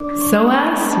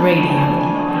SOAS Radio.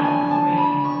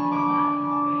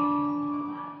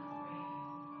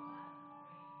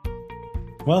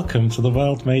 Welcome to The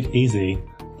World Made Easy,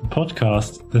 the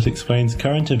podcast that explains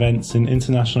current events in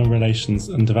international relations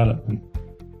and development.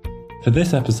 For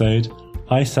this episode,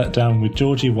 I sat down with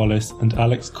Georgie Wallace and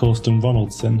Alex Corsten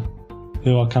Ronaldson,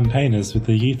 who are campaigners with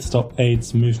the Youth Stop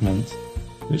AIDS movement,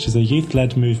 which is a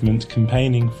youth-led movement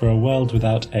campaigning for a world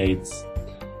without AIDS.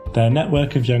 Their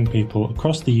network of young people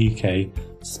across the UK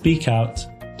speak out,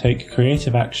 take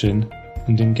creative action,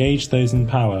 and engage those in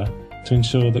power to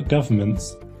ensure that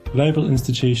governments, global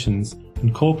institutions,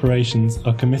 and corporations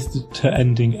are committed to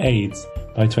ending AIDS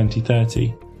by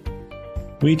 2030.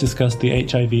 We discussed the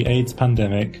HIV/AIDS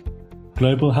pandemic,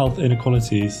 global health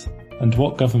inequalities, and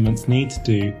what governments need to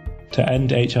do to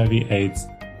end HIV/AIDS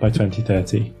by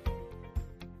 2030.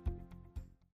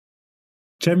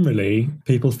 Generally,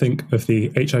 people think of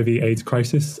the HIV/AIDS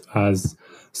crisis as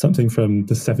something from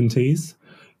the 70s,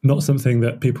 not something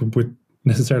that people would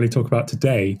necessarily talk about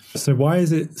today. So why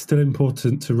is it still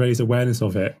important to raise awareness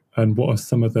of it? And what are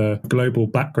some of the global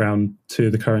background to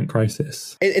the current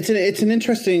crisis? It's an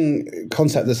interesting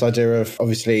concept, this idea of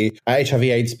obviously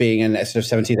HIV/AIDS being a sort of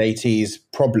 70s, 80s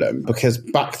problem, because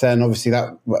back then, obviously,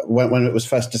 that when it was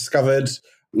first discovered,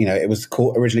 you know, it was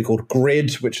originally called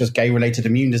GRID, which was gay-related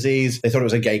immune disease. They thought it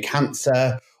was a gay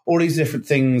cancer. All these different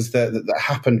things that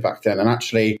happened back then. And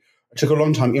actually, it took a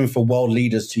long time even for world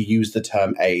leaders to use the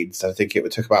term AIDS. I think it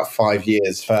took about 5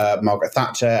 years for Margaret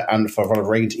Thatcher and for Ronald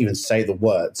Reagan to even say the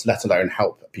words, let alone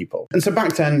help people. And so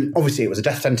back then, obviously, it was a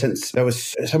death sentence. There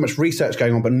was so much research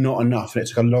going on, but not enough. And it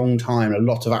took a long time, a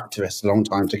lot of activists, a long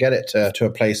time to get it to a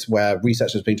place where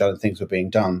research was being done and things were being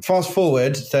done. Fast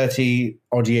forward 30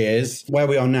 odd years, where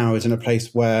we are now is in a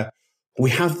place where we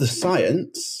have the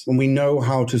science and we know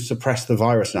how to suppress the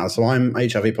virus now. So I'm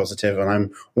HIV positive and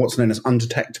I'm what's known as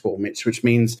undetectable, which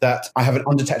means that I have an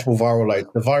undetectable viral load.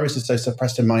 The virus is so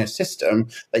suppressed in my system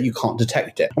that you can't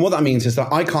detect it. And what that means is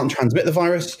that I can't transmit the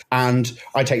virus and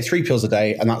I take 3 pills a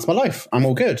day and that's my life. I'm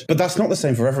all good. But that's not the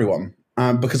same for everyone.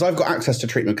 Because I've got access to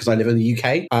treatment because I live in the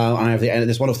UK and I have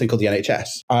this wonderful thing called the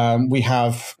NHS. We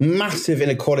have massive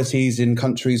inequalities in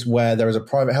countries where there is a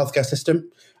private healthcare system.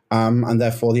 And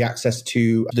therefore, the access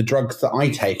to the drugs that I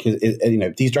take,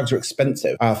 these drugs are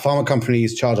expensive. Pharma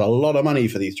companies charge a lot of money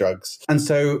for these drugs. And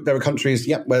so there are countries,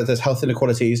 where there's health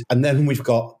inequalities. And then we've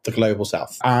got the global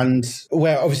south. And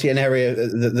where obviously an area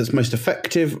that's most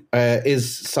effective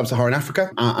is sub-Saharan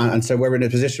Africa. And so we're in a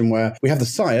position where we have the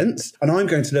science and I'm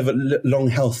going to live a long,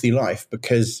 healthy life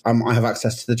because I have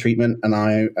access to the treatment and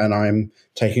I'm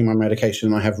taking my medication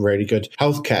and I have really good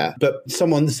healthcare. But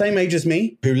someone the same age as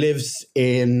me who lives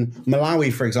in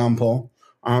Malawi, for example,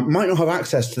 might not have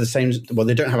access to the same,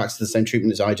 they don't have access to the same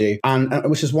treatment as I do, and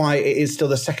which is why it is still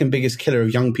the second biggest killer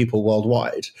of young people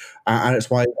worldwide. And it's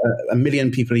why 1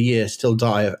 million people a year still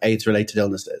die of AIDS-related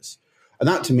illnesses. And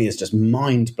that to me is just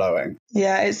mind-blowing.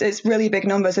 Yeah, it's really big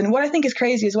numbers. And what I think is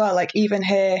crazy as well, like even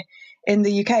here in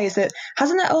the UK, is that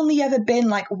hasn't there only ever been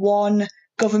like one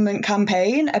government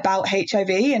campaign about HIV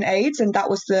and AIDS, and that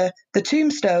was the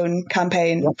Tombstone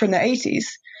campaign from the 80s.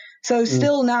 So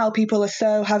still now people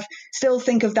still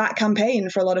think of that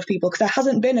campaign for a lot of people because there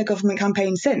hasn't been a government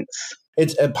campaign since.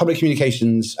 It's public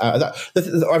communications.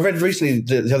 I read recently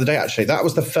the other day, actually, that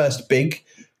was the first big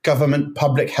government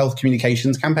public health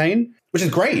communications campaign, which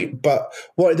is great. But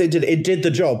what it did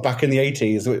the job back in the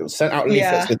 80s. It sent out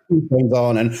leaflets with 2 things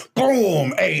on and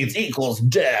boom, AIDS equals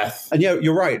death. And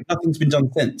you're right. Nothing's been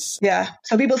done since. Yeah.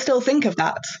 So people still think of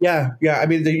that. Yeah. I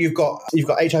mean, you've got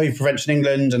HIV Prevention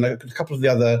England and a couple of the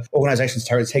other organisations,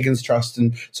 Terence Higgins Trust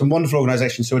and some wonderful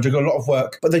organisations who are doing a lot of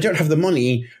work, but they don't have the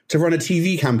money to run a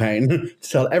TV campaign to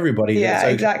tell everybody. Yeah,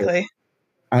 exactly.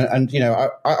 And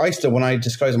I still, when I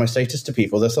disclose my status to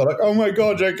people, they're sort of like, oh my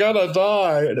God, you're gonna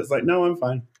die. And it's like, no, I'm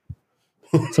fine.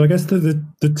 So I guess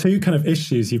the two kind of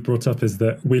issues you've brought up is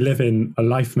that we live in a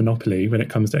life monopoly when it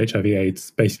comes to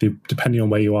HIV/AIDS. Basically, depending on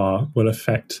where you are, will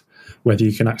affect whether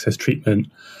you can access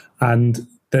treatment. And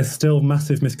there's still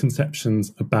massive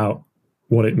misconceptions about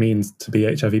what it means to be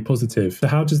HIV positive. So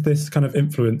how does this kind of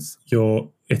influence your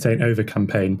It Ain't Over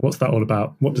campaign? What's that all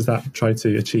about? What does that try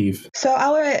to achieve? So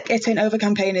our It Ain't Over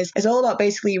campaign is all about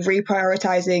basically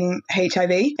reprioritizing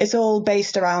HIV. It's all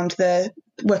based around the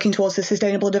working towards the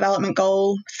Sustainable Development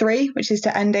Goal 3, which is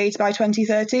to end AIDS by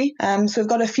 2030. So we've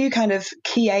got a few kind of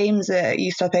key aims at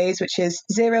You Stop AIDS, which is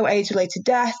 0 AIDS-related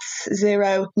deaths,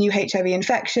 0 new HIV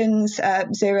infections,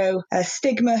 0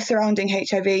 stigma surrounding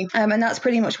HIV. And that's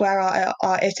pretty much where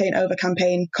our It Ain't Over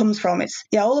campaign comes from. It's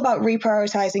all about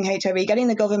reprioritising HIV, getting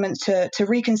the government to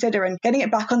reconsider and getting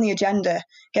it back on the agenda,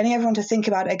 getting everyone to think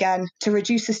about it again, to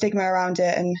reduce the stigma around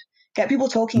it and get people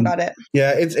talking about it.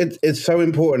 Yeah, it's so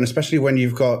important, especially when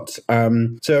you've got.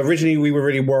 So originally we were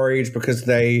really worried because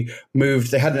they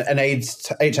had an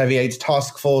HIV/AIDS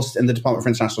task force in the Department for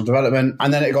International Development,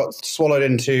 and then it got swallowed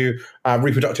into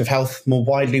reproductive health more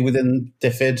widely within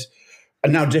DFID,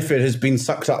 and now DFID has been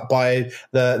sucked up by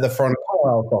the Foreign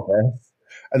Health Office.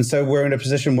 And so we're in a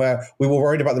position where we were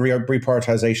worried about the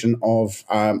reprioritization of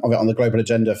it on the global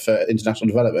agenda for international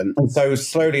development. And so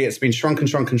slowly it's been shrunk.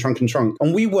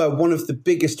 And we were one of the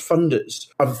biggest funders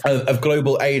of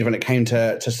global aid when it came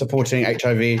to supporting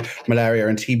HIV, malaria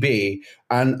and TB.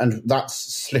 And that's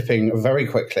slipping very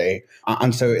quickly.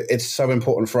 And so it's so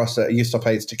important for us at You Stop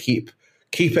AIDS to keep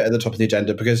it at the top of the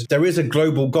agenda, because there is a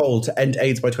global goal to end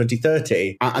AIDS by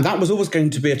 2030. And that was always going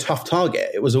to be a tough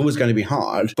target. It was always going to be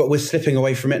hard, but we're slipping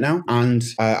away from it now. And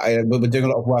we're doing a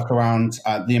lot of work around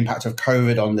the impact of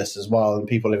COVID on this as well, and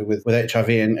people living with HIV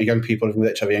and young people living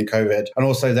with HIV and COVID. And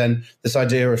also then this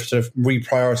idea of sort of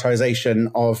reprioritization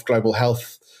of global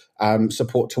health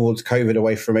support towards COVID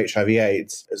away from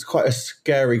HIV/AIDS. It's quite a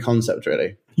scary concept,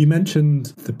 really. You mentioned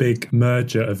the big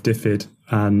merger of DFID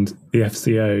and the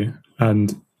FCO.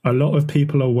 And a lot of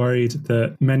people are worried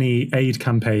that many aid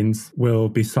campaigns will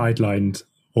be sidelined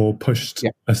or pushed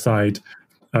aside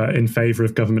in favour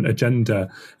of government agenda.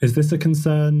 Is this a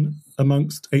concern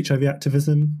amongst HIV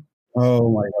activism?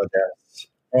 Oh my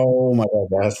God,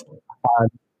 yes.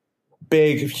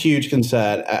 Big, huge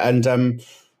concern. And,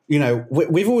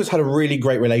 we've always had a really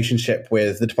great relationship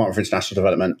with the Department for International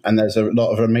Development, and there's a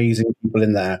lot of amazing people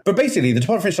in there. But basically, the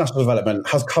Department for International Development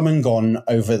has come and gone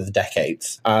over the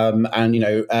decades. What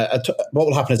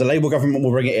will happen is the Labour government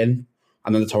will bring it in,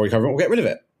 and then the Tory government will get rid of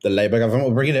it. The Labour government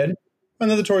will bring it in, and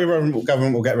then the Tory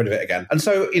government will get rid of it again. And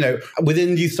so,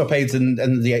 within Youth Stop AIDS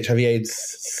and the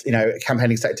HIV/AIDS,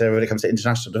 campaigning sector when it comes to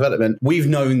international development, we've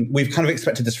kind of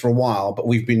expected this for a while, but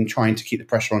we've been trying to keep the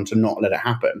pressure on to not let it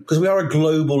happen, because we are a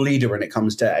global leader when it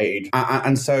comes to aid.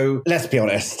 And so, let's be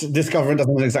honest, this government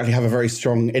doesn't exactly have a very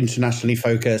strong, internationally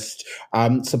focused,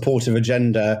 supportive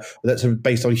agenda that's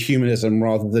based on humanism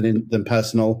rather than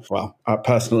personal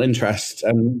interest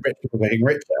and rich people getting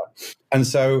richer. And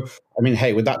so,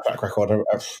 with that track record,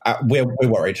 we're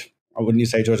worried. Wouldn't you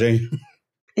say, Georgie?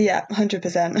 Yeah,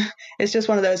 100%. It's just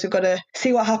one of those, we've got to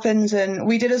see what happens. And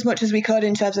we did as much as we could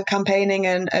in terms of campaigning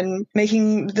and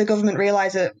making the government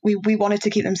realise that we wanted to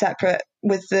keep them separate,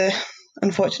 with the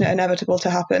unfortunate inevitable to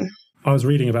happen. I was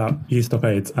reading about You Stop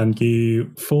AIDS, and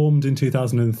you formed in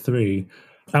 2003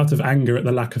 out of anger at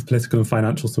the lack of political and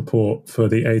financial support for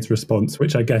the AIDS response,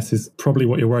 which I guess is probably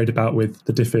what you're worried about with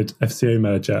the DFID-FCO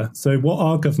merger. So what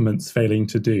are governments failing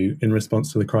to do in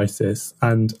response to the crisis?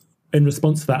 And in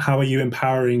response to that, how are you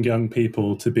empowering young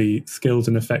people to be skilled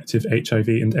and effective HIV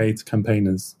and AIDS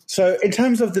campaigners? So in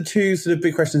terms of the two sort of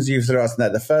big questions you've sort of asked there,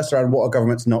 the first around what are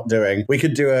governments not doing, we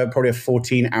could do probably a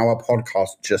 14-hour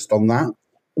podcast just on that.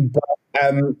 But,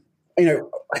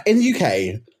 in the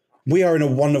UK, we are in a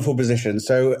wonderful position.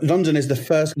 So London is the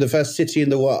first city in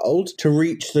the world to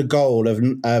reach the goal of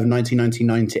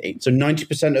 1990. So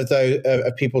 90% of those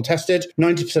of people tested,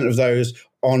 90% of those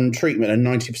on treatment, and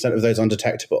 90% of those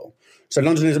undetectable. So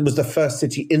London was the first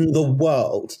city in the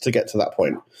world to get to that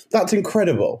point. That's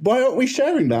incredible. Why aren't we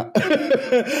sharing that?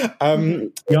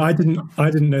 I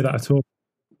didn't know that at all.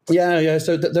 Yeah.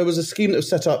 So there was a scheme that was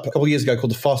set up a couple of years ago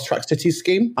called the Fast Track Cities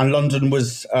scheme, and London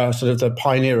was sort of the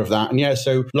pioneer of that. And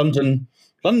so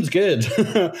London's good.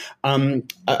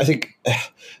 I think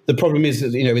the problem is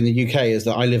that, in the UK is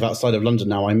that I live outside of London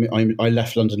now. I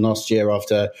left London last year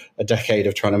after a decade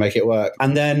of trying to make it work,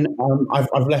 and then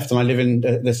I've left and I live in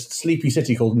this sleepy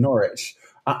city called Norwich.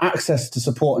 Access to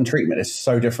support and treatment is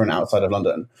so different outside of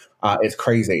London. It's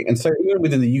crazy. And so even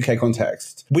within the UK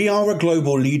context, we are a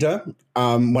global leader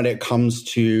when it comes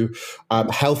to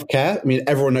healthcare.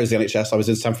 Everyone knows the NHS. I was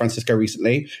in San Francisco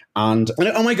recently, and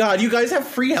oh my God, you guys have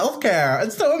free healthcare.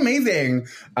 It's so amazing.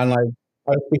 And I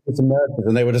was speaking to nurses,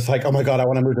 and they were just like, oh my God, I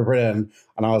want to move to Britain.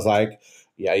 And I was like,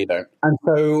 yeah, you don't. And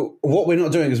so what we're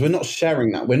not doing is we're not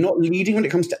sharing that. We're not leading when it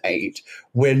comes to aid.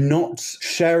 We're not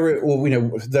sharing,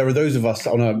 there are those of us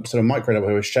on a sort of micro level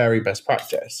who are sharing best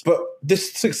practice. But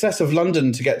this success of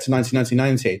London to get to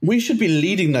 1990, we should be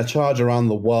leading the charge around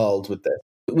the world with this.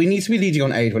 We need to be leading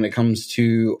on aid when it comes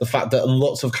to the fact that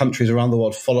lots of countries around the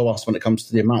world follow us when it comes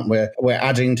to the amount we're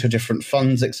adding to different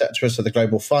funds, etc. So the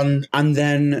Global Fund. And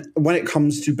then when it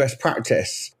comes to best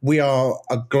practice, we are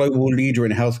a global leader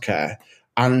in healthcare.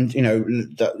 And,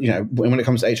 when it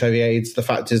comes to HIV/AIDS, the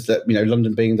fact is that,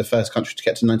 London being the first country to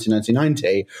get to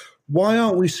 90, why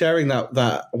aren't we sharing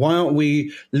that? Why aren't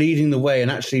we leading the way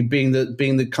and actually being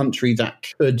the country that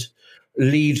could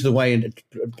lead the way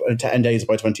to end AIDS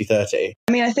by 2030?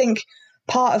 I mean, I think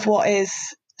part of what is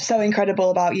so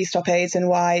incredible about You Stop AIDS and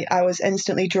why I was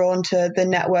instantly drawn to the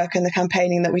network and the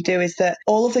campaigning that we do is that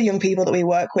all of the young people that we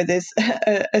work with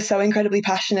are so incredibly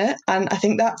passionate. And I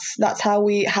think that's how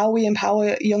we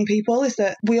empower young people, is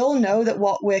that we all know that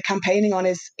what we're campaigning on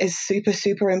is super,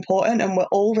 super important, and we're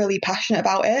all really passionate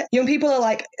about it. Young people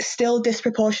are still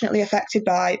disproportionately affected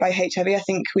by HIV. I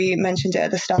think we mentioned it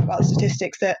at the start about the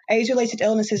statistics that AIDS-related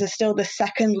illnesses are still the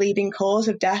second leading cause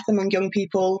of death among young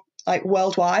people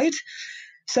worldwide.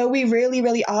 So we really,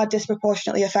 really are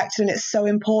disproportionately affected, and it's so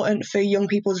important for young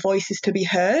people's voices to be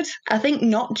heard. I think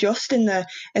not just in the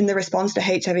response to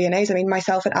HIV and AIDS. I mean,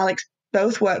 myself and Alex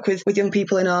both work with young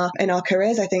people in our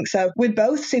careers, I think. So we're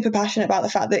both super passionate about the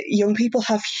fact that young people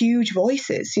have huge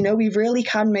voices. We really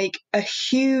can make a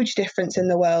huge difference in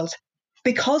the world.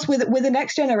 Because we're the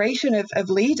next generation of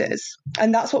leaders,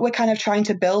 and that's what we're kind of trying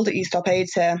to build at You Stop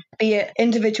AIDS here, be it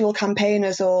individual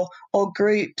campaigners or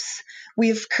groups.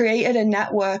 We've created a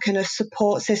network and a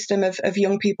support system of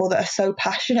young people that are so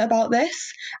passionate about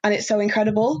this, and it's so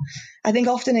incredible. I think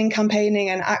often in campaigning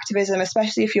and activism,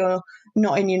 especially if you're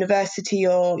not in university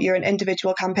or you're an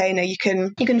individual campaigner, you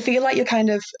can feel like you're kind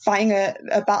of fighting a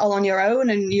battle on your own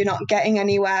and you're not getting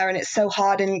anywhere, and it's so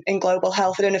hard in global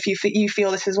health. I don't know if you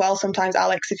feel this as well sometimes,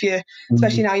 Alex, if you're,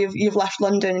 especially now you've left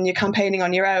London and you're campaigning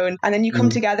on your own, and then you come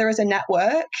together as a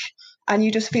network and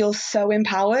you just feel so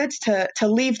empowered to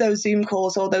leave those Zoom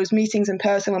calls or those meetings in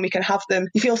person when we can have them.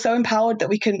 You feel so empowered that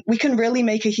we can really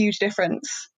make a huge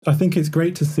difference. I think it's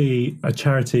great to see a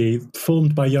charity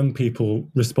formed by young people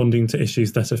responding to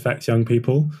issues that affect young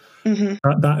people.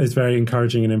 Mm-hmm. That is very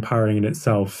encouraging and empowering in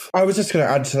itself. I was just going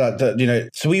to add to that,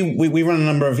 so we run a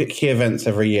number of key events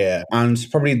every year, and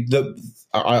probably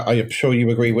I am sure you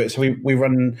agree with. So we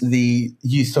run the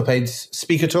You Stop AIDS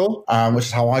speaker tour, which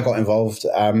is how I got involved.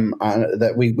 And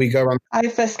that we go around. I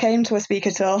first came to a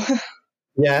speaker tour.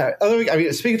 Yeah, I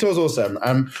mean, Speaker Tour is awesome.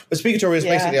 The Speaker Tour is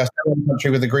basically us traveling the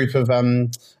country with a group of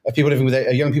people living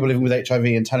with young people living with HIV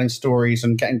and telling stories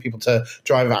and getting people to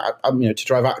drive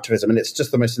activism, and it's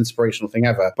just the most inspirational thing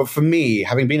ever. But for me,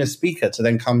 having been a speaker, to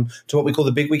then come to what we call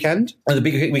the Big Weekend, and the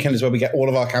Big Weekend is where we get all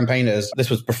of our campaigners. This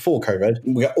was before COVID.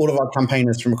 We get all of our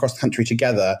campaigners from across the country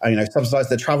together. Subsidise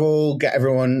their travel, get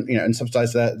everyone, and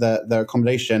subsidise their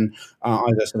accommodation,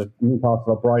 either sort of Newcastle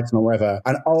or Brighton or wherever.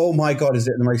 And oh my God, is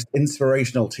it the most inspirational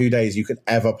 2 days you could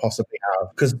ever possibly have?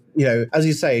 Because, as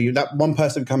you say, that one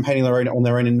person campaigning on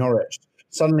their own in Norwich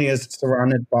suddenly is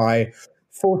surrounded by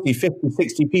 40, 50,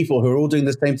 60 people who are all doing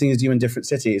the same thing as you in different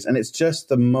cities. And it's just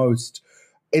the most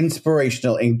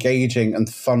inspirational, engaging and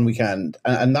fun weekend.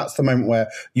 And that's the moment where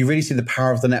you really see the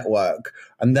power of the network.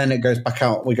 And then it goes back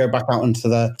out. We go back out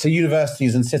into to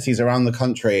universities and cities around the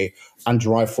country and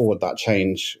drive forward that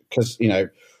change. Because,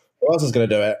 who else is going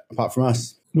to do it apart from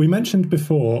us? We mentioned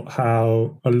before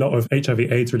how a lot of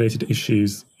HIV/AIDS related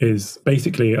issues is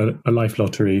basically a life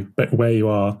lottery, but where you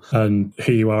are and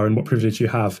who you are and what privilege you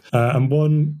have. And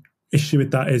one issue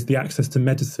with that is the access to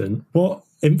medicine. What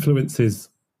influences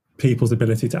people's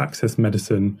ability to access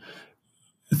medicine?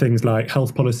 Things like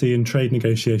health policy and trade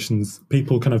negotiations.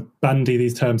 People kind of bandy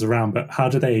these terms around, but how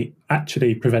do they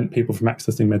actually prevent people from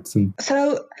accessing medicine?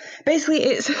 So basically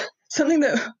it's something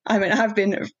that I've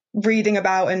been reading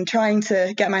about and trying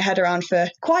to get my head around for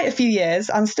quite a few years,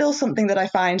 and still something that I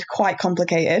find quite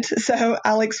complicated. So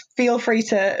Alex, feel free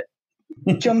to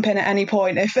jump in at any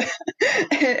point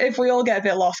if we all get a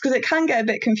bit lost, because it can get a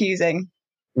bit confusing.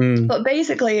 But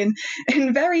basically,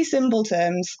 in very simple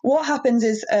terms, what happens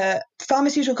is a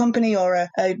pharmaceutical company or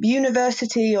a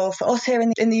university, or for us here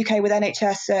in the UK with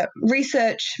NHS,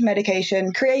 research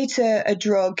medication, create a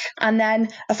drug, and then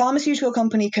a pharmaceutical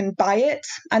company can buy it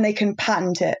and they can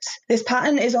patent it. This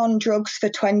patent is on drugs for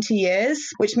 20 years,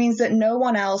 which means that no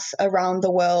one else around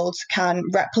the world can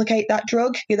replicate that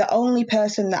drug. You're the only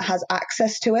person that has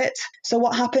access to it. So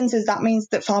what happens is that means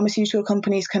that pharmaceutical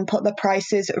companies can put the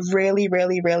prices really,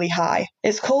 really, really high.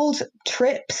 It's called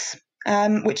TRIPS,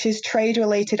 which is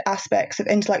trade-related aspects of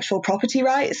intellectual property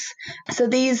rights. So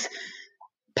these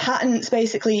patents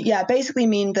basically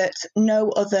mean that no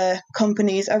other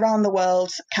companies around the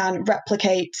world can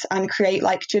replicate and create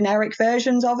generic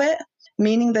versions of it.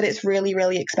 meaning that it's really,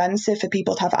 really expensive for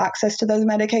people to have access to those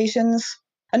medications.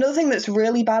 Another thing that's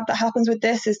really bad that happens with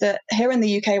this is that here in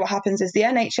the UK, what happens is the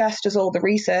NHS does all the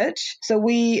research. So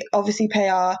we obviously pay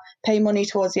money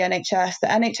towards the NHS. The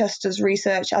NHS does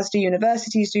research, as do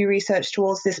universities do research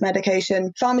towards this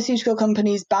medication. Pharmaceutical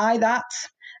companies buy that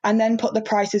and then put the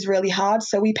prices really hard.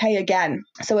 So we pay again.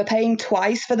 So we're paying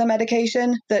twice for the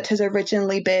medication that has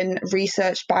originally been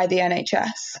researched by the NHS.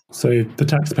 So the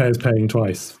taxpayer's paying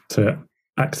twice to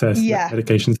access the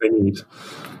medications they need.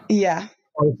 Yeah.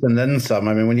 And then some.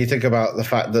 I mean, when you think about the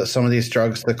fact that some of these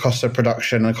drugs, the cost of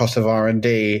production and cost of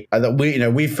R&D,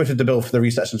 that we've footed the bill for the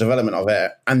research and development of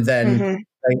it, and then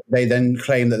they then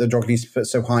claim that the drug needs to be put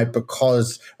so high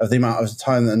because of the amount of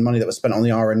time and money that was spent on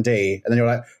the R&D, and then you're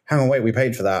like, hang on, wait, we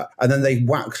paid for that, and then they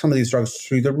whack some of these drugs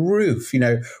through the roof.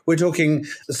 We're talking,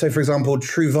 so for example,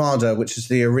 Truvada, which is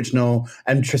the original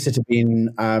emtricitabine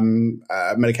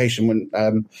medication.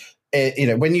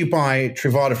 When you buy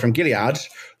Truvada from Gilead,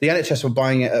 the NHS were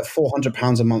buying it at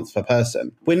 £400 a month per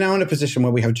person. We're now in a position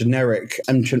where we have generic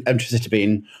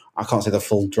emtricitabine. I can't say the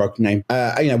full drug name. The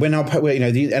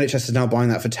NHS is now buying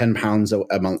that for £10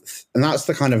 a month, and that's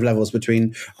the kind of levels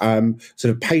between sort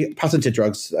of patented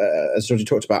drugs, as Georgie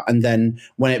talked about, and then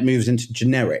when it moves into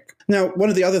generic. Now, one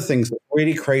of the other things that's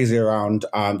really crazy around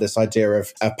this idea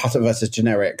of patent versus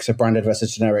generic, so branded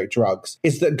versus generic drugs,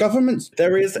 is that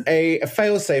there is a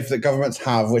fail-safe that governments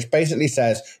have, which basically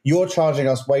says, you're charging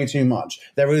us way too much.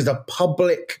 There is a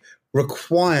public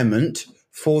requirement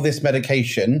for this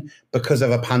medication because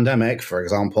of a pandemic, for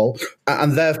example,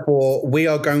 and therefore we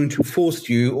are going to force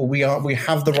you, or we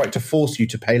have the right to force you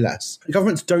to pay less.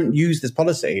 Governments don't use this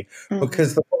policy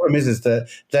because the problem is that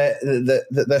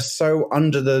they're so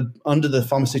under the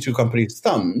pharmaceutical companies'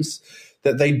 thumbs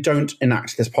that they don't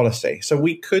enact this policy. So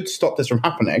we could stop this from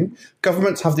happening.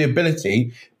 Governments have the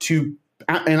ability to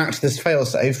enact this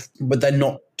fail-safe, but they're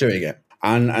not doing it.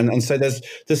 And so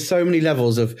there's so many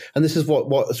levels of, and this is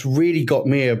what's really got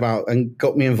me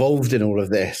involved in all of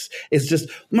this, is just,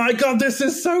 my God, this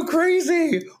is so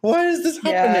crazy. Why is this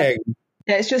happening?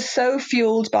 Yeah, it's just so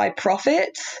fueled by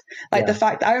profits. The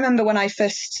fact, I remember when I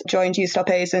first joined Youth Stop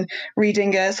AIDS and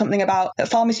reading something about that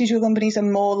pharmaceutical companies are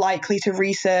more likely to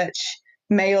research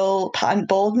male patent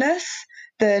baldness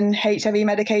than HIV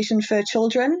medication for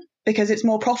children because it's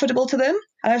more profitable to them.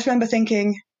 And I just remember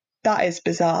thinking, that is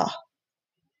bizarre.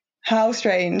 How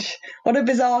strange. What a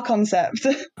bizarre concept.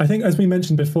 I think, as we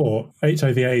mentioned before,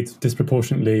 HIV/AIDS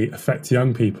disproportionately affects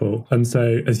young people. And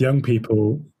so as young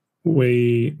people,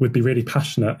 we would be really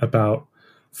passionate about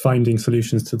finding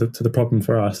solutions to the problem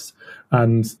for us.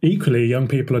 And equally, young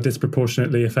people are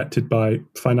disproportionately affected by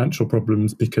financial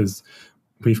problems because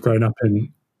we've grown up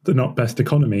in the not best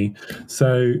economy.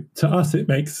 So to us, it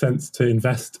makes sense to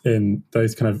invest in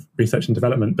those kind of research and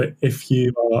development. But if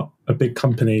you are a big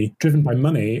company driven by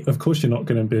money, of course, you're not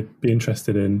going to be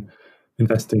interested in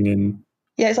investing in.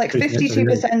 Yeah, it's like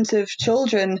 52% of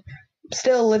children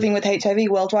still living with HIV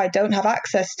worldwide don't have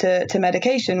access to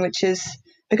medication, which is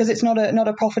because it's not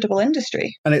a profitable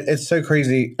industry. And it's so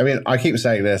crazy. I mean, I keep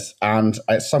saying this, and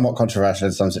it's somewhat controversial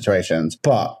in some situations,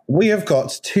 but we have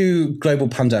got two global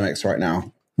pandemics right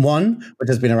now. One, which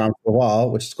has been around for a while,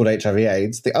 which is called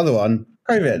HIV/AIDS. The other one,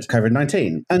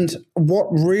 COVID-19. And what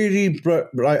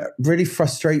really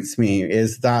frustrates me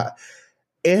is that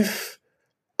if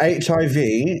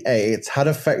HIV/AIDS had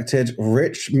affected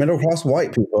rich, middle-class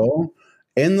white people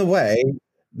in the way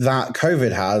that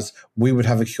COVID has, we would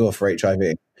have a cure for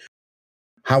HIV.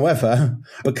 However,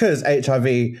 because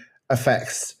HIV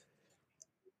affects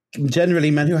generally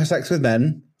men who have sex with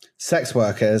men, sex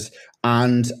workers,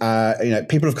 and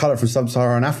people of color from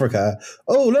sub-Saharan Africa,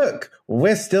 oh, look,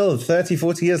 we're still 30,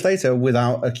 40 years later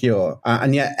without a cure.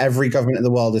 And yet every government in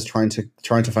the world is trying to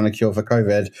find a cure for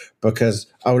COVID because,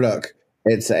 oh, look,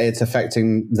 it's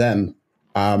affecting them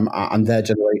and their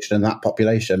generation and that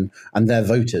population and their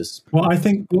voters. Well, I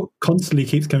think what constantly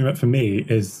keeps coming up for me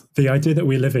is the idea that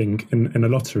we're living in a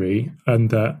lottery, and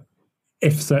that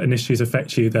if certain issues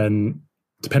affect you, then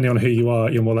depending on who you are,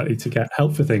 you're more likely to get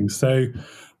help for things. So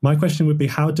my question would be,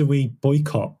 how do we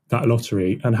boycott that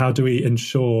lottery, and how do we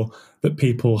ensure that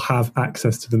people have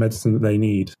access to the medicine that they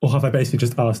need? Or have I basically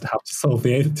just asked how to solve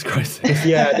the AIDS crisis?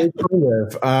 Yeah, kind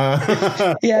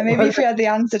of. Yeah, maybe if we had the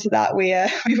answer to that, we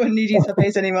wouldn't need Youth Stop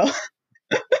AIDS anymore.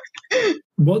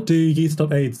 What do Youth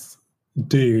Stop AIDS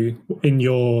do in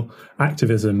your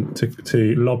activism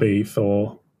to lobby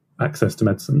for access to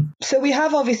medicine? So we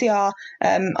have obviously our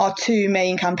two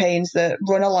main campaigns that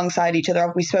run alongside each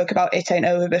other. We spoke about It Ain't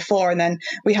Over before, and then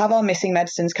we have our Missing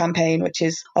Medicines campaign, which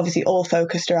is obviously all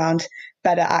focused around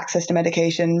better access to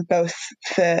medication, both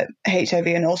for HIV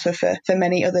and also for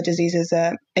many other diseases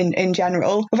in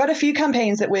general. We've had a few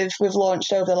campaigns that we've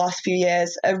launched over the last few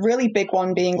years. A really big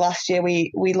one being last year,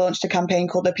 we launched a campaign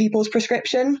called The People's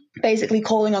Prescription, basically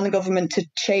calling on the government to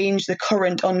change the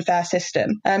current unfair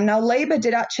system. Now, Labour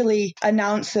did actually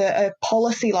announce a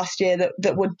policy last year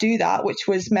that would do that, which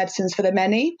was Medicines for the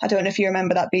Many. I don't know if you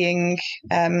remember that being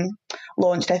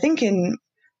launched, I think in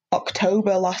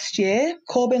October last year.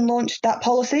 Corbyn launched that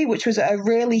policy, which was a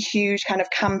really huge kind of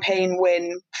campaign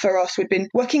win for us. We'd been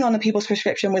working on The People's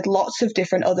Prescription with lots of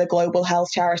different other global health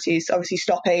charities, obviously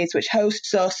Stop AIDS, which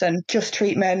hosts us, and Just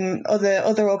Treatment,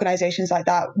 other organisations like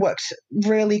that, worked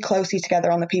really closely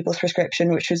together on The People's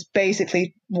Prescription, which was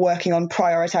basically working on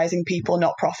prioritising people,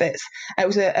 not profits. It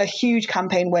was a huge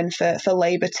campaign win for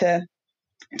Labour to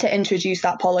introduce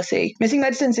that policy. Missing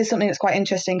medicines is something that's quite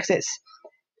interesting because it's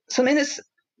something that's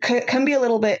can be a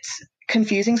little bit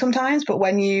confusing sometimes, but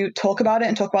when you talk about it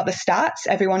and talk about the stats,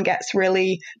 everyone gets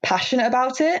really passionate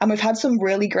about it. And we've had some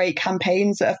really great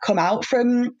campaigns that have come out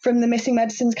from the Missing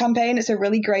Medicines campaign. It's a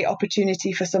really great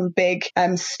opportunity for some big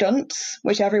stunts,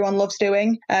 which everyone loves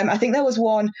doing. I think there was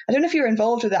one, I don't know if you were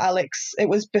involved with it, Alex. It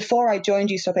was before I joined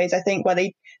you, Stop AIDS, I think, where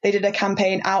they did a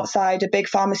campaign outside a big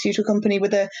pharmaceutical company with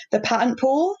the patent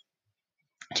pool.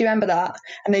 Do you remember that?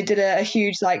 And they did a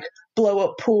huge blow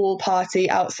up pool party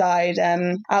outside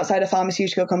a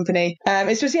pharmaceutical company.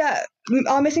 It's just,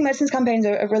 our Missing Medicines campaigns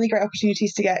are really great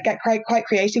opportunities to get quite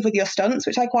creative with your stunts,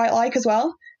 which I quite like as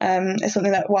well. It's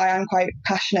something why I'm quite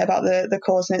passionate about the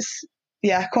cause, and it's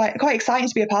quite exciting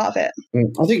to be a part of it.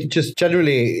 I think just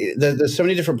generally, there's so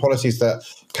many different policies that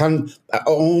can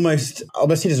almost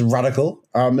seen as radical.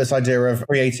 This idea of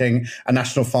creating a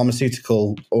national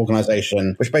pharmaceutical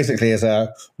organization, which basically is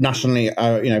a nationally,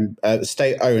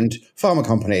 state-owned pharma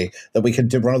company that we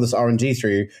could run all this R&D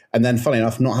through, and then, funnily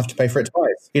enough, not have to pay for it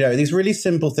twice. These really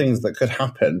simple things that could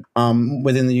happen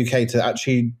within the UK to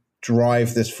actually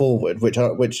drive this forward, which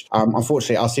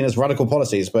unfortunately are seen as radical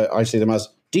policies, but I see them as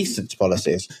decent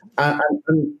policies. And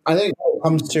I think when it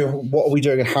comes to what are we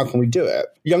doing and how can we do it,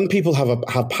 young people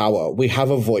have power. We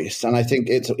have a voice. And I think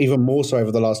it's even more so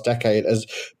over the last decade, as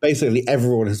basically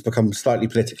everyone has become slightly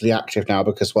politically active now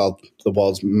because, well, the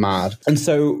world's mad. And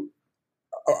so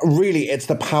really, it's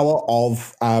the power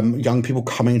of young people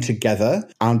coming together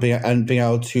and being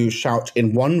able to shout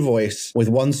in one voice with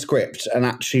one script, and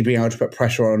actually being able to put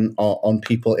pressure on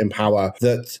people in power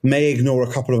that may ignore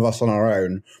a couple of us on our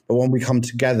own. But when we come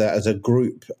together as a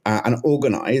group and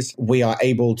organize, we are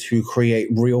able to create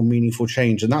real meaningful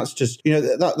change. And that's just,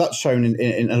 that's shown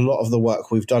in a lot of the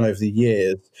work we've done over the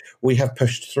years. We have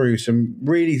pushed through some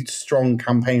really strong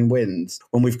campaign wins.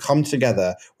 When we've come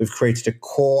together, we've created a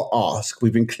core ask,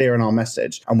 we've been clear in our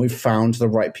message, and we've found the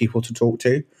right people to talk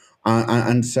to.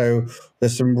 And so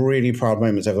there's some really proud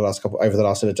moments over the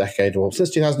last sort of decade, or since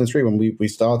 2003 when we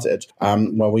started,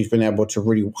 where we've been able to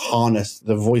really harness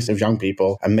the voice of young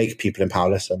people and make people in power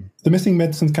listen. The Missing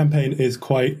Medicines campaign is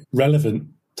quite relevant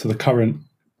to the current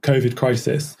COVID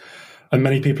crisis. And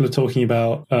many people are talking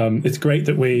about, it's great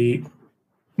that we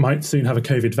might soon have a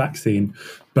COVID vaccine,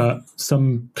 but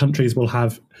some countries will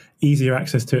have easier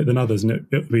access to it than others, and it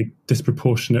will be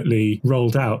disproportionately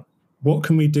rolled out. What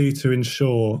can we do to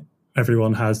ensure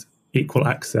everyone has equal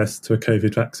access to a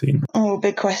COVID vaccine? Oh,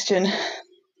 big question.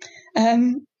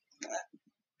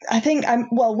 I think,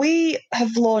 we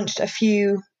have launched a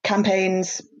few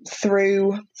campaigns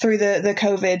through the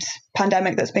COVID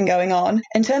pandemic that's been going on.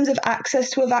 In terms of access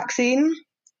to a vaccine,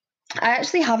 I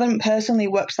actually haven't personally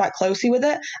worked that closely with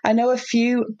it. I know a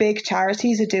few big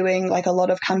charities are doing a lot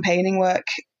of campaigning work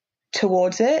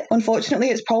towards it. Unfortunately,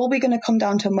 it's probably going to come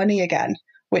down to money again,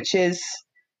 which is,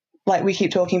 we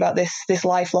keep talking about this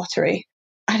life lottery.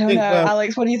 I don't know,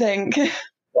 Alex, what do you think?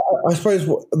 I suppose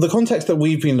the context that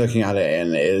we've been looking at it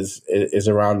in is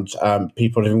around young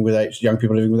people living with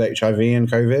HIV and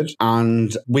COVID,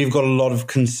 and we've got a lot of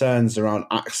concerns around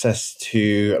access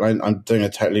to. And I'm doing a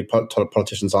totally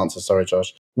politician's answer. Sorry,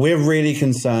 Josh. We're really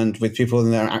concerned with people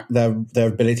and their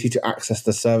ability to access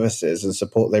the services and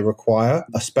support they require,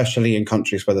 especially in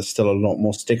countries where there's still a lot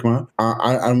more stigma.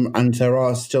 And there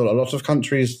are still a lot of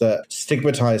countries that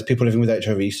stigmatize people living with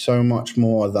HIV so much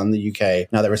more than the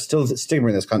UK. Now, there is still stigma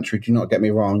in this country, do not get me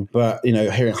wrong, but,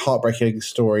 hearing heartbreaking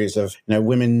stories of,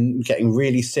 women getting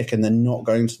really sick and then not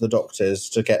going to the doctors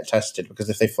to get tested because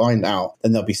if they find out,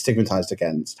 then they'll be stigmatized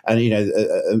against.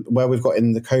 And, where we've got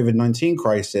in the COVID-19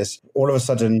 crisis, all of a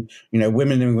sudden, sudden,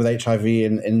 women living with HIV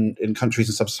in countries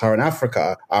in sub-Saharan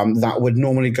Africa that would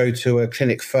normally go to a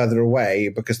clinic further away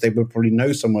because they would probably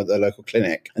know someone at their local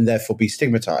clinic and therefore be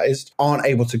stigmatized, aren't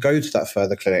able to go to that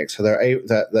further clinic. So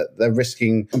they're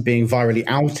risking being virally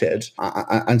outed.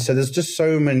 And so there's just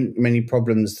so many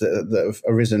problems that have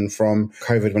arisen from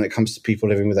COVID when it comes to people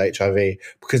living with HIV,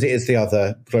 because it is the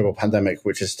other global pandemic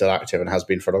which is still active and has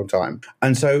been for a long time.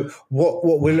 And so what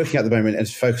we're looking at the moment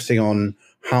is focusing on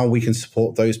how we can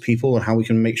support those people and how we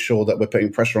can make sure that we're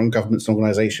putting pressure on governments and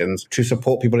organizations to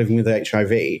support people living with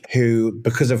HIV who,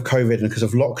 because of COVID and because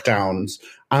of lockdowns,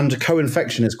 and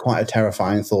co-infection is quite a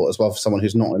terrifying thought as well for someone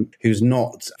who's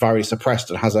not virally suppressed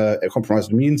and has a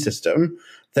compromised immune system.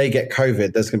 They get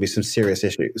COVID, there's going to be some serious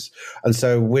issues. And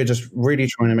so we're just really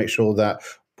trying to make sure that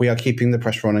we are keeping the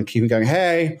pressure on and keeping going,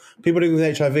 hey, people living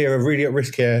with HIV are really at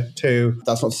risk here too.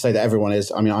 That's not to say that everyone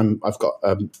is. I mean, I've got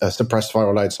a suppressed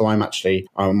viral load, so I'm actually,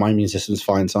 my immune system's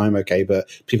fine, so I'm okay, but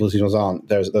people's immune aren't.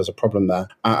 There's a problem there.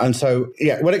 And so,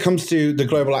 when it comes to the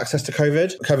global access to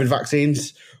COVID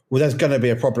vaccines, well, there's going to be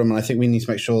a problem. And I think we need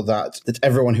to make sure that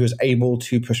everyone who is able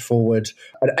to push forward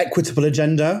an equitable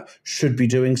agenda should be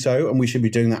doing so. And we should be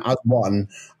doing that as one,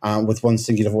 with one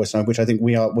singular voice, which I think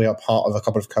we are part of a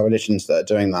couple of coalitions that are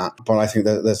doing that. But I think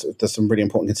that there's some really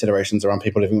important considerations around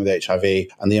people living with HIV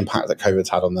and the impact that COVID's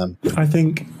had on them. I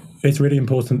think it's really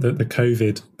important that the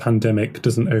COVID pandemic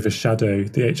doesn't overshadow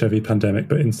the HIV pandemic,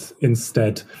 but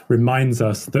instead reminds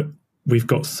us that we've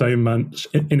got so much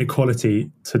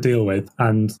inequality to deal with,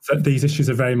 and that these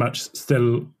issues are very much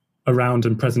still around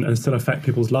and present and still affect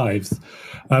people's lives.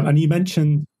 And you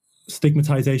mentioned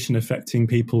stigmatization affecting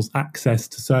people's access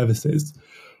to services.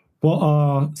 What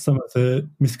are some of the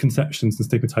misconceptions and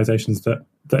stigmatizations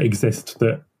that exist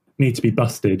that need to be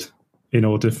busted in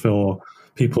order for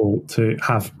people to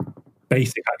have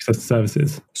basic access to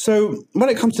services? So when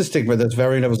it comes to stigma, there's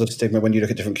varying levels of stigma when you look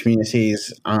at different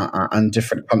communities and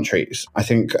different countries. I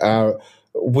think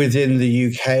within the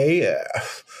UK,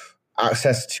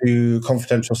 access to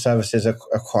confidential services are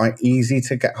quite easy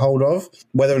to get hold of.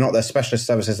 Whether or not they're specialist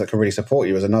services that can really support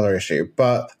you is another issue.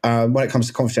 But when it comes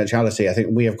to confidentiality, I think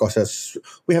we have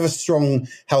a strong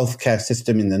healthcare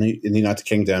system in the United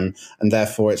Kingdom, and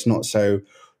therefore it's not so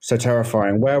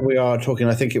terrifying. Where we are talking,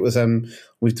 I think it was,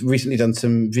 we've recently done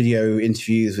some video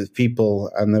interviews with people,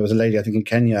 and there was a lady, I think in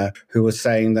Kenya, who was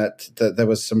saying that there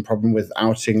was some problem with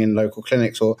outing in local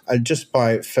clinics, or just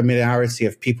by familiarity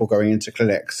of people going into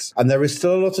clinics. And there is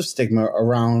still a lot of stigma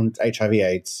around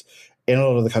HIV/AIDS in a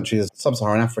lot of the countries of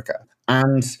sub-Saharan Africa.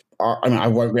 And I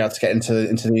won't be able to get into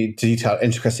the detailed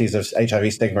intricacies of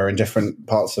HIV stigma in different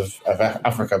parts of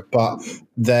Africa, but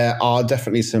there are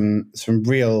definitely some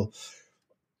real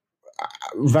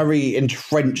very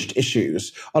entrenched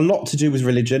issues, a lot to do with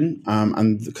religion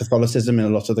and Catholicism in a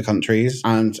lot of the countries,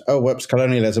 and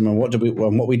colonialism and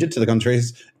what we did to the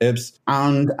countries,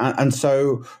 and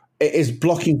so it is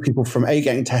blocking people from A,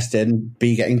 getting tested,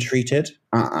 B, getting treated,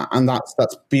 and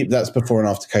that's before and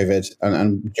after COVID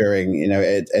and during.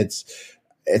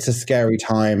 It's a scary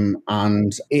time,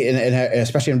 and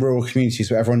especially in rural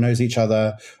communities where everyone knows each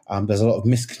other, there's a lot of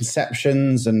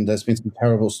misconceptions, and there's been some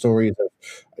terrible stories of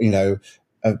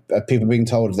people being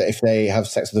told that if they have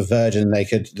sex with a virgin,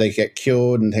 they get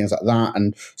cured and things like that,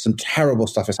 and some terrible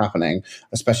stuff is happening,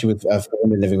 especially with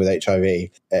women living with HIV.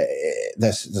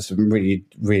 There's some really,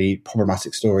 really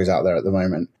problematic stories out there at the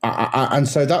moment, and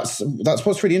so that's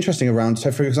what's really interesting around.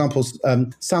 So, for example,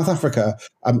 South Africa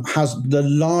has the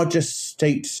largest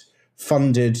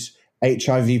state-funded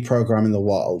HIV program in the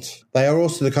world. They are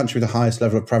also the country with the highest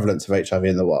level of prevalence of HIV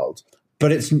in the world.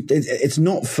 But it's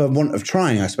not for want of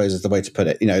trying, I suppose, is the way to put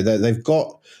it. They've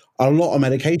got a lot of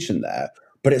medication there,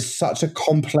 but it's such a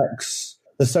complex.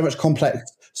 There's so much complex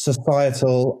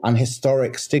societal and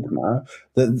historic stigma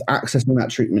that accessing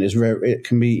that treatment it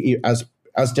can be as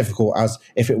difficult as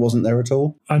if it wasn't there at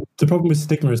all. And the problem with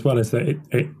stigma as well is that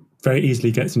it very easily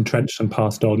gets entrenched and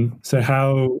passed on. So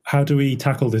how do we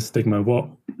tackle this stigma?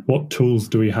 What tools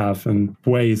do we have and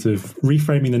ways of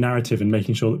reframing the narrative and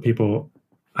making sure that people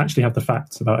actually have the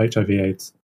facts about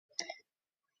HIV/AIDS?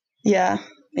 Yeah,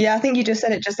 I think you just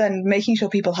said it just then, making sure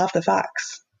people have the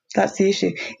facts. That's the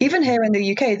issue. Even here in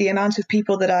the UK, the amount of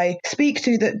people that I speak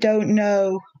to that don't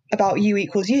know about U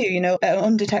equals U,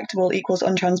 undetectable equals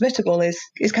untransmittable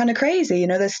is kind of crazy.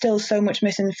 There's still so much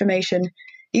misinformation,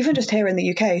 even just here in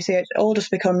the UK. So it all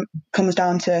just comes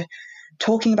down to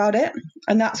talking about it.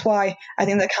 And that's why I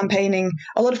think that campaigning,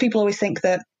 a lot of people always think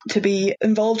that to be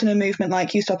involved in a movement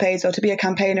like You Stop AIDS or to be a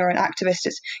campaigner or an activist,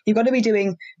 you've got to be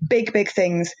doing big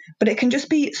things, but it can just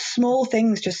be small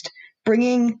things, just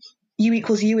bringing U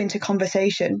equals U into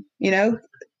conversation,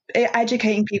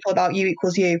 educating people about U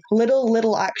equals U.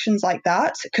 Little actions like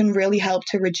that can really help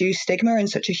to reduce stigma in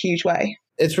such a huge way.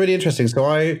 It's really interesting. So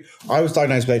I was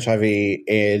diagnosed with HIV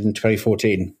in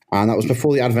 2014, and that was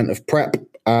before the advent of PrEP.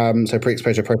 So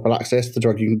pre-exposure prophylaxis, the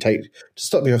drug you can take to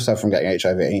stop yourself from getting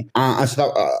HIV. And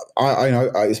so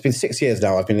that, it's been 6 years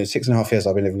now. I've been 6.5 years.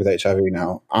 I've been living with HIV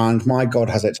now, and my God,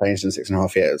 has it changed in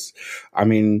 6.5 years? I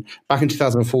mean, back in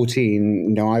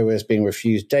 2014, I was being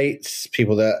refused dates.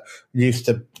 People that used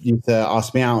to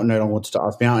ask me out no longer wanted to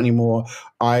ask me out anymore.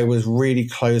 I was really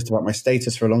closed about my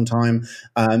status for a long time.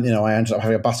 I ended up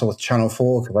having a battle with Channel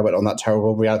 4 because I went on that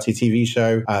terrible reality TV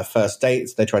show, First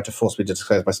Dates. They tried to force me to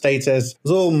disclose my status. It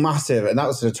was all massive, and that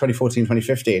was 2014,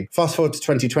 2015. Fast forward to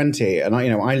 2020, and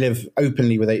I live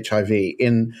openly with HIV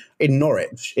in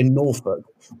Norwich, in Norfolk,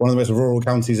 one of the most rural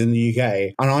counties in the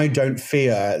UK, and I don't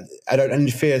fear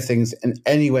things in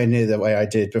anywhere near the way I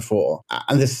did before.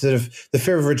 And this sort of the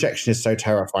fear of rejection is so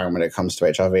terrifying when it comes to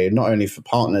HIV, not only for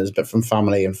partners but from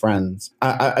family and friends.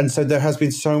 And so there has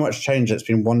been so much change. It's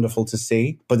been wonderful to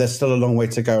see, but there's still a long way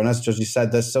to go. And as Georgie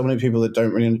said, there's so many people that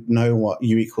don't really know what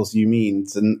U equals U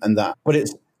means, and that.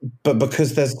 But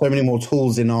because there's so many more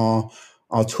tools in our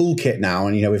toolkit now,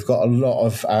 and we've got a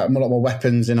lot more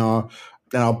weapons in our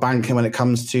bank, and when it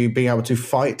comes to being able to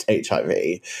fight HIV,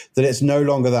 that it's no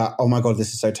longer that, oh my God,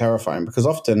 this is so terrifying. Because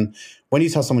often when you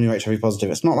tell someone you're HIV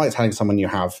positive, it's not like telling someone you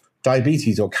have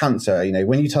diabetes or cancer.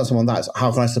 When you tell someone that, it's,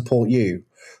 how can I support you?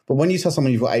 But when you tell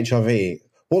someone you've got HIV,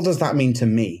 what does that mean to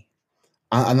me?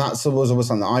 And that's was always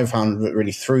something that I found that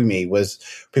really threw me, was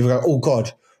people go, oh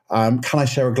God, can I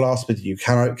share a glass with you?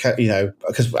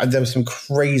 Because there was some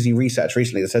crazy research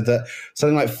recently that said that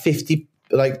something like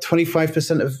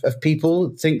 25% of people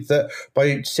think that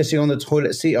by sitting on the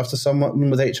toilet seat after someone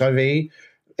with HIV,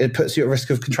 it puts you at risk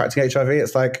of contracting HIV.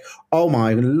 It's like, oh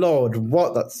my Lord,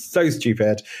 what? That's so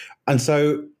stupid. And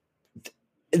so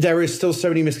there is still so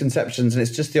many misconceptions, and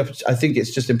it's just I think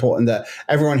it's just important that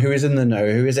everyone who is in the know,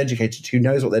 who is educated, who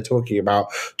knows what they're talking about,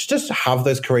 to just have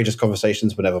those courageous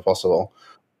conversations whenever possible.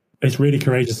 It's really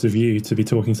courageous of you to be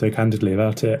talking so candidly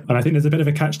about it. And I think there's a bit of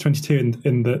a catch-22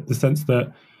 in the sense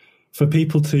that for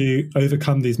people to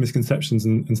overcome these misconceptions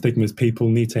and stigmas, people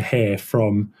need to hear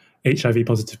from HIV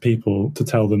positive people to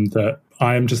tell them that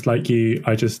I am just like you.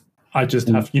 I just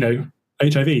have,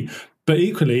 HIV. But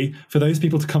equally, for those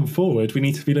people to come forward, we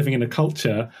need to be living in a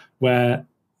culture where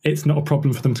it's not a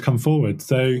problem for them to come forward.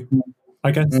 So I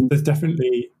guess there's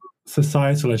definitely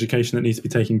societal education that needs to be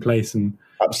taking place. And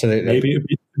absolutely,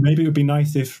 maybe it would be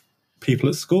nice if people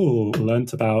at school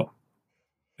learnt about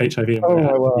HIV. And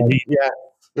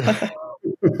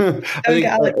Don't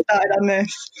get Alex started on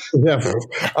this. Yeah,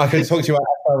 I could talk to you about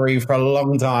SRE for a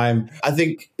long time. I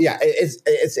think,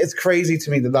 it's crazy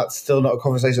to me that that's still not a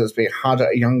conversation that's being had at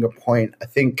a younger point. I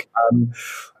think,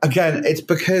 again, it's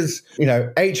because,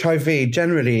 HIV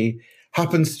generally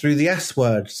happens through the S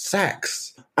word, sex.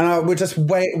 And we're just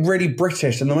really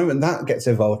British. And the moment that gets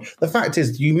involved, the fact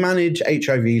is you manage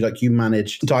HIV like you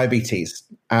manage diabetes.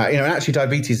 And actually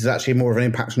diabetes is actually more of an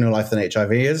impact on your life than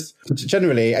HIV is.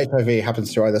 Generally, HIV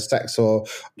happens through either sex or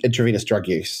intravenous drug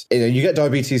use. You get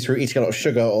diabetes through eating a lot of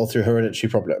sugar or through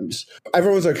hereditary problems.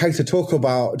 Everyone's okay to talk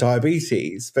about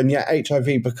diabetes, but yet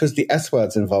HIV, because the S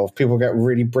word's involved, people get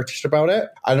really British about it.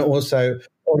 And also,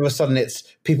 all of a sudden, it's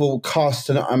people cast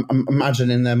and imagine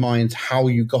in their minds how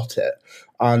you got it.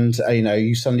 And,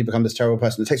 you suddenly become this terrible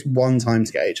person. It takes one time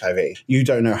to get HIV. You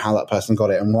don't know how that person got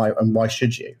it and why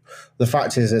should you? The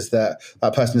fact is that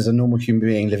person is a normal human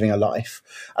being living a life.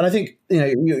 And I think,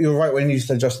 you're right when you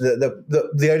said, Josh, that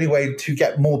the only way to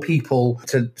get more people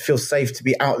to feel safe to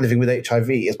be out living with HIV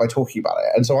is by talking about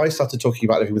it. And so I started talking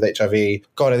about living with HIV.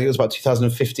 God, I think it was about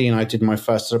 2015. I did my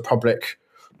first sort of public,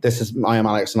 I am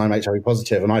Alex and I'm HIV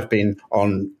positive, and I've been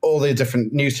on all the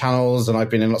different news channels and I've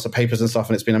been in lots of papers and stuff,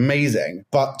 and it's been amazing.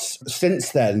 But since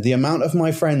then, the amount of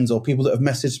my friends or people that have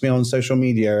messaged me on social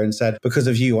media and said, because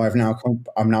of you, I'm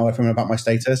now open about my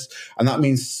status, and that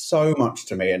means so much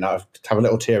to me, and I have a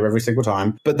little tear every single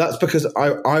time. But that's because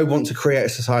I want to create a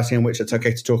society in which it's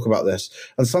okay to talk about this.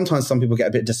 And sometimes some people get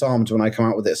a bit disarmed when I come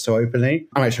out with it so openly.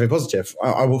 I'm HIV positive.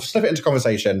 I will slip it into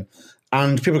conversation.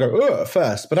 And people go, at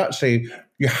first, but actually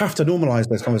you have to normalize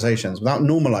those conversations. Without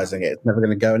normalizing it, it's never going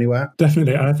to go anywhere.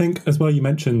 Definitely. And I think as well, you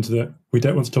mentioned that we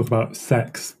don't want to talk about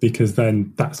sex because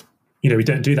then that's, we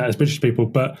don't do that as British people.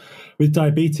 But with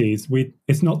diabetes,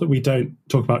 it's not that we don't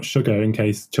talk about sugar in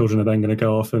case children are then going to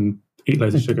go off and eat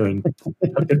loads of sugar and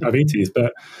get diabetes.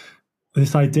 But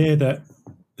this idea that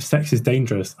sex is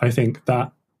dangerous, I think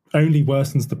that only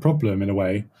worsens the problem in a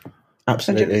way.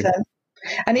 Absolutely. 100%.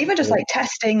 And even just like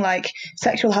testing, like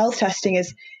sexual health testing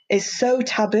is so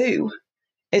taboo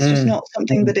It's just not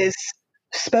something that is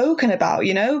spoken about,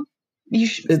 you know?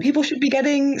 People should be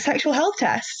getting sexual health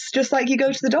tests, just like you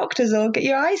go to the doctors or get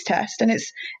your eyes tested. And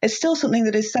it's still something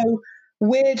that is so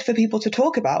weird for people to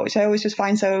talk about, which I always just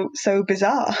find so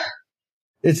bizarre.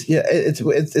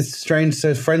 It's strange.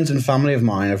 So friends and family of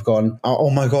mine have gone, oh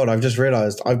my God, I've just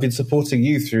realised I've been supporting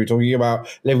you through talking about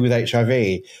living with HIV.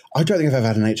 I don't think I've ever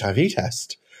had an HIV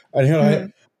test. And you're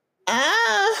like,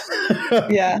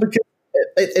 Yeah.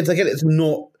 It's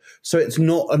not. So it's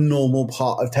not a normal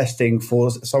part of testing for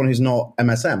someone who's not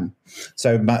MSM.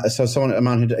 So a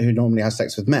man who normally has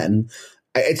sex with men,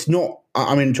 it's not.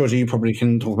 I mean, Georgia, you probably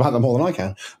can talk about that more than I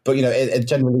can. But you know, it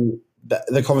generally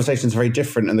the conversation is very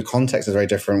different and the context is very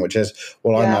different. Which is,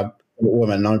 well, I'm a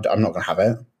woman, I'm not going to have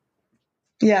it.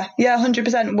 Yeah,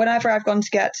 100%. Whenever I've gone to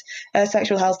get a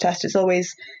sexual health test,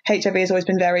 HIV has always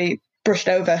been very brushed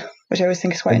over, which I always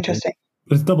think is quite interesting.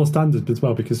 There's double standards as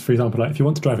well, because, for example, like if you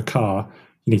want to drive a car,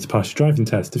 you need to pass your driving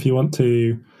test. If you want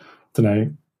to,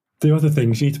 do other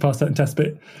things, you need to pass certain tests.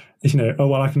 But,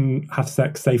 I can have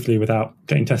sex safely without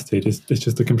getting tested. It's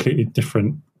just a completely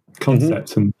different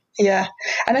concept. And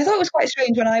I thought it was quite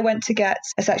strange when I went to get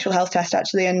a sexual health test,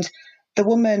 actually, and the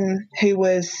woman who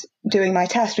was doing my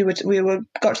test, we got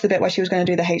to the bit where she was going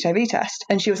to do the HIV test,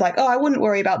 and she was like, "Oh, I wouldn't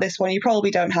worry about this one. You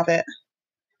probably don't have it."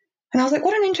 And I was like,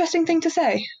 "What an interesting thing to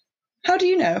say. How do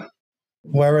you know?"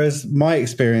 Whereas my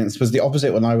experience was the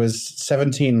opposite. When I was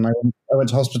 17, I went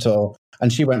to hospital,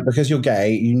 and she went, "Because you're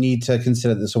gay, you need to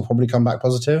consider this will probably come back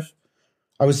positive."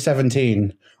 I was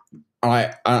 17, and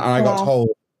I got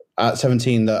told at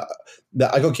 17 that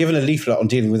I got given a leaflet on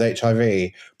dealing with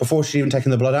HIV before she'd even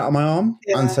taken the blood out of my arm.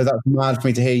 Yeah. And so that's mad for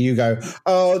me to hear you go,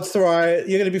 "Oh, it's all right,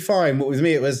 you're going to be fine." But with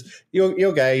me, it was,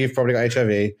 you're gay, you've probably got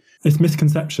HIV. It's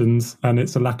misconceptions and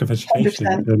it's a lack of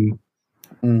education.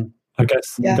 And I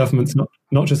guess the government's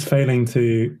not just failing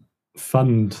to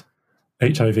fund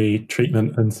HIV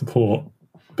treatment and support,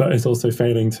 but it's also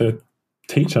failing to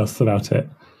teach us about it.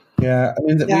 Yeah, I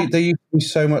mean, there used to be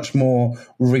so much more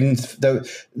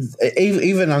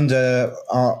even under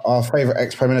our favourite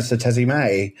ex-Prime Minister, Theresa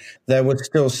May, there was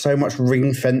still so much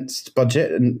ring-fenced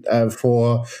budget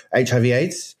for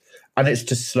HIV/AIDS, and it's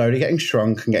just slowly getting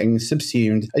shrunk and getting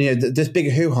subsumed. And, this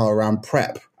big hoo-ha around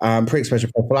PrEP, pre-exposure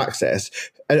prophylaxis,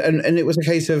 and it was a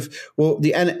case of, well,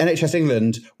 the NHS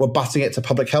England were batting it to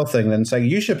Public Health England, saying,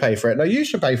 "You should pay for it. No, you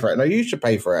should pay for it. No, you should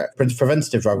pay for it."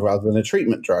 Preventative drug rather than a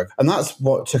treatment drug. And that's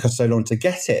what took us so long to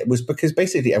get it, was because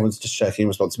basically everyone's just shirking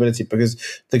responsibility, because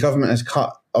the government has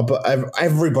cut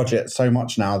every budget so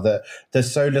much now that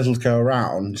there's so little to go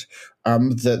around,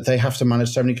 that they have to manage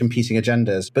so many competing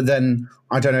agendas. But then,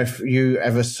 I don't know if you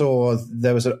ever saw,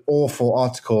 there was an awful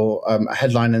article, a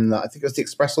headline in I think it was the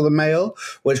Express or the Mail,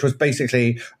 which was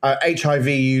basically HIV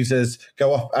users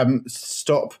go off,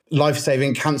 stop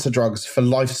life-saving cancer drugs for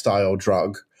lifestyle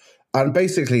drug. And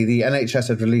basically the NHS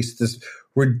had released this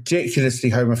ridiculously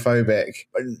homophobic,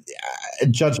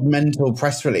 judgmental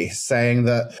press release saying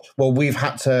that, well, we've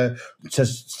had to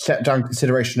step down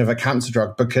consideration of a cancer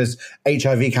drug because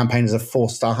HIV campaigners have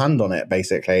forced our hand on it,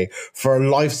 basically, for a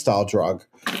lifestyle drug.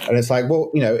 And it's like, well,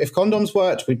 if condoms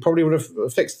worked, we probably would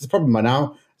have fixed the problem by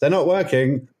now. They're not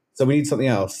working, so we need something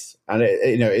else. And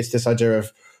it's this idea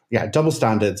of double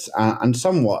standards and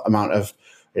somewhat amount of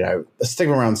a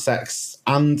stigma around sex,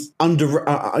 and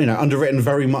underwritten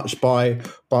very much by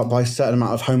a certain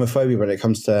amount of homophobia when it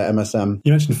comes to MSM.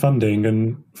 You mentioned funding,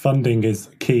 and funding is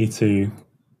key to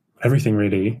everything,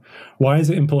 really. Why is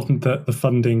it important that the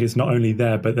funding is not only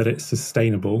there, but that it's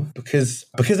sustainable? Because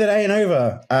it ain't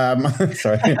over.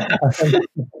 Sorry.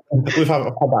 We've had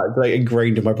that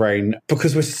ingrained in my brain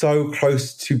because we're so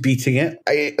close to beating it.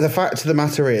 The fact of the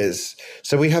matter is,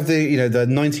 so we have the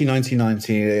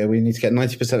 90-90-90. We need to get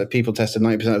 90% of people tested,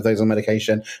 90% of those on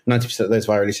medication, 90% of those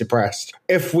virally suppressed.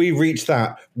 If we reach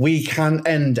that, we can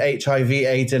end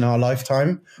HIV/AIDS in our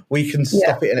lifetime. We can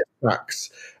stop it in its tracks.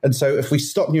 And so if we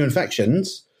stop new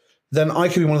infections, then I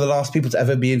could be one of the last people to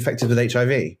ever be infected with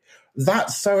HIV.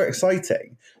 That's so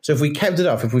exciting. So if we kept it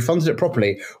up, if we funded it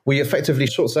properly, we effectively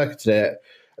short-circuited it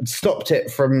and stopped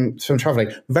it from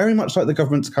travelling, very much like the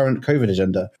government's current COVID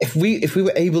agenda. If we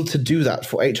were able to do that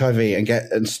for HIV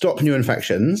and stop new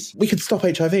infections, we could stop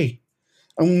HIV.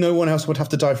 And no one else would have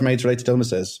to die from AIDS-related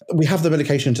illnesses. We have the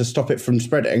medication to stop it from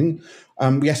spreading.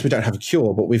 Yes, we don't have a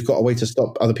cure, but we've got a way to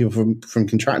stop other people from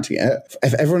contracting it.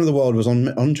 If everyone in the world was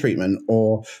on treatment,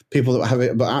 or people that have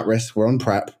it but at risk were on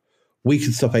PrEP, we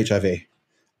could stop HIV.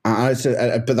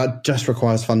 But that just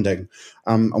requires funding.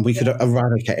 And we could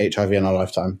eradicate HIV in our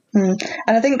lifetime. And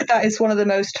I think that is one of the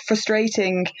most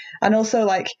frustrating and also,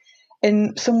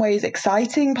 in some ways,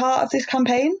 exciting part of this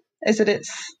campaign, is that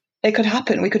it's it could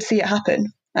happen. We could see it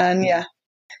happen. And yeah,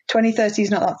 2030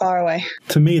 is not that far away.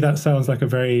 To me, that sounds like a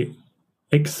very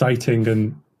exciting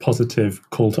and positive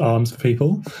call to arms for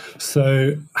people.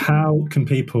 So how can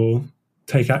people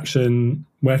take action?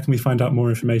 Where can we find out more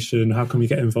information? How can we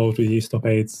get involved with You Stop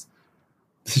AIDS?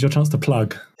 This is your chance to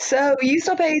plug. So You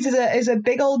Stop AIDS is a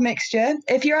big old mixture.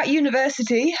 If you're at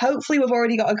university, hopefully we've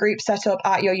already got a group set up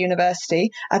at your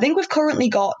university. I think we've currently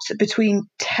got between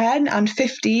 10 and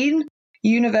 15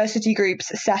 university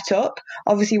groups set up.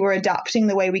 Obviously, we're adapting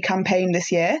the way we campaign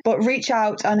this year, but reach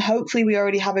out and hopefully we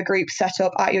already have a group set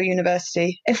up at your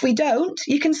university. If we don't,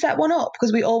 you can set one up,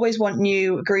 because we always want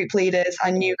new group leaders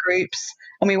and new groups,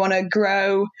 and we want to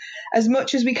grow as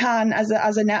much as we can as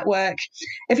a network.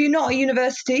 If you're not a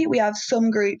university, we have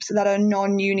some groups that are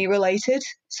non-uni related.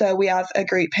 So we have a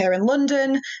group here in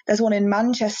London. There's one in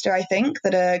Manchester, I think,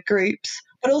 that are groups,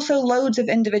 but also loads of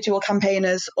individual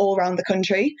campaigners all around the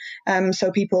country.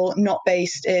 So people not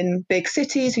based in big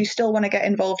cities who still want to get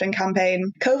involved in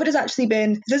campaign.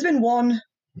 There's been one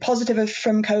positive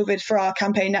from COVID for our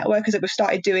campaign network, is that we've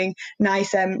started doing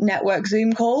nice network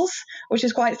Zoom calls, which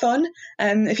is quite fun.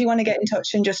 If you want to get in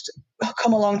touch and just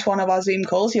come along to one of our Zoom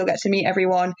calls, you'll get to meet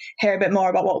everyone, hear a bit more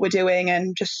about what we're doing,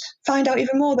 and just find out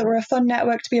even more that we're a fun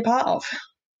network to be a part of.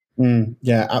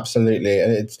 Yeah, absolutely.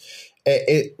 And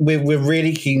we're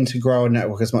really keen to grow our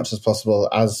network as much as possible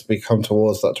as we come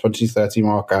towards that 2030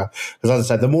 marker. Because as I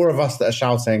said, the more of us that are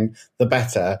shouting, the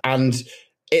better. And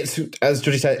it's, as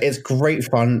Georgie said, it's great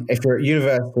fun. If you're at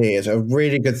university, it's a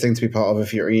really good thing to be part of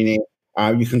if you're at uni.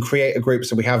 You can create a group.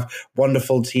 So we have a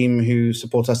wonderful team who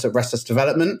support us at Restless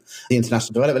Development, the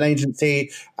international development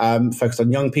agency, focused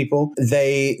on young people.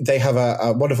 They have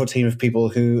a wonderful team of people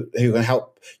who can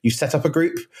help you set up a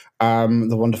group.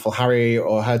 The wonderful Harry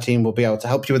or her team will be able to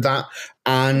help you with that,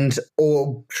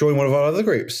 or join one of our other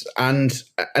groups and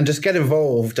just get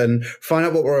involved and find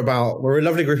out what we're about. We're a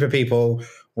lovely group of people.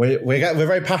 We're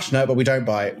very passionate, but we don't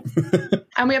bite.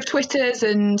 And we have Twitters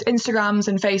and Instagrams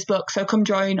and Facebook. So come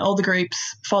join all the groups,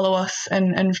 follow us,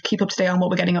 and keep up to date on what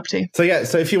we're getting up to. So yeah,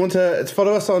 so if you want to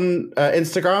follow us on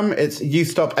Instagram, it's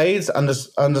YouStopAIDS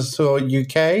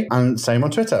 _UK, and same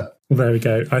on Twitter. Well, there we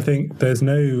go. I think there's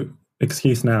no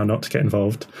excuse now not to get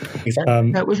involved.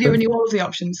 Exactly. We've given you all of the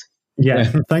options.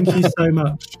 Yeah. Thank you so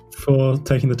much for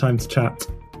taking the time to chat.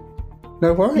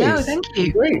 No worries. No, thank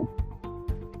you. Great.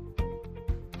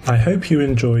 I hope you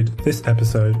enjoyed this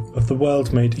episode of The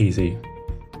World Made Easy.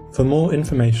 For more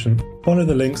information, follow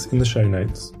the links in the show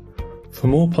notes. For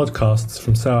more podcasts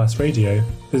from SOAS Radio,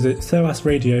 visit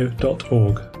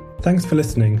soasradio.org. Thanks for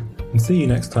listening, and see you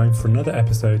next time for another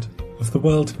episode of The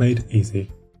World Made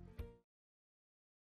Easy.